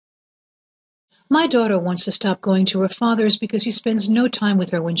My daughter wants to stop going to her father's because he spends no time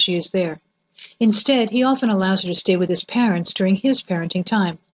with her when she is there. Instead, he often allows her to stay with his parents during his parenting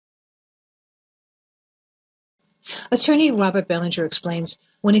time. Attorney Robert Bellinger explains,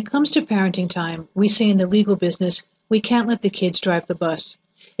 when it comes to parenting time, we say in the legal business, we can't let the kids drive the bus.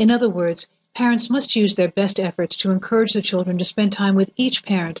 In other words, parents must use their best efforts to encourage the children to spend time with each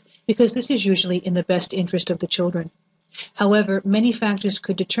parent because this is usually in the best interest of the children. However, many factors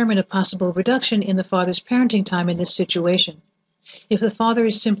could determine a possible reduction in the father's parenting time in this situation. If the father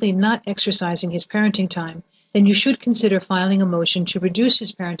is simply not exercising his parenting time, then you should consider filing a motion to reduce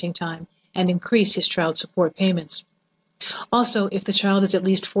his parenting time and increase his child support payments. Also, if the child is at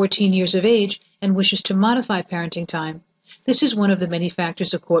least 14 years of age and wishes to modify parenting time, this is one of the many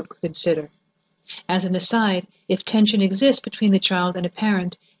factors a court could consider. As an aside, if tension exists between the child and a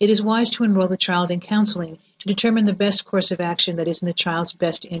parent, it is wise to enroll the child in counseling to determine the best course of action that is in the child's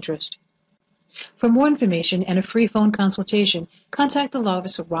best interest. For more information and a free phone consultation, contact the law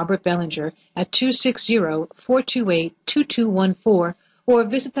office of Robert Bellinger at 260-428-2214 or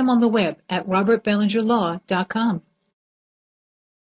visit them on the web at robertbellingerlaw.com.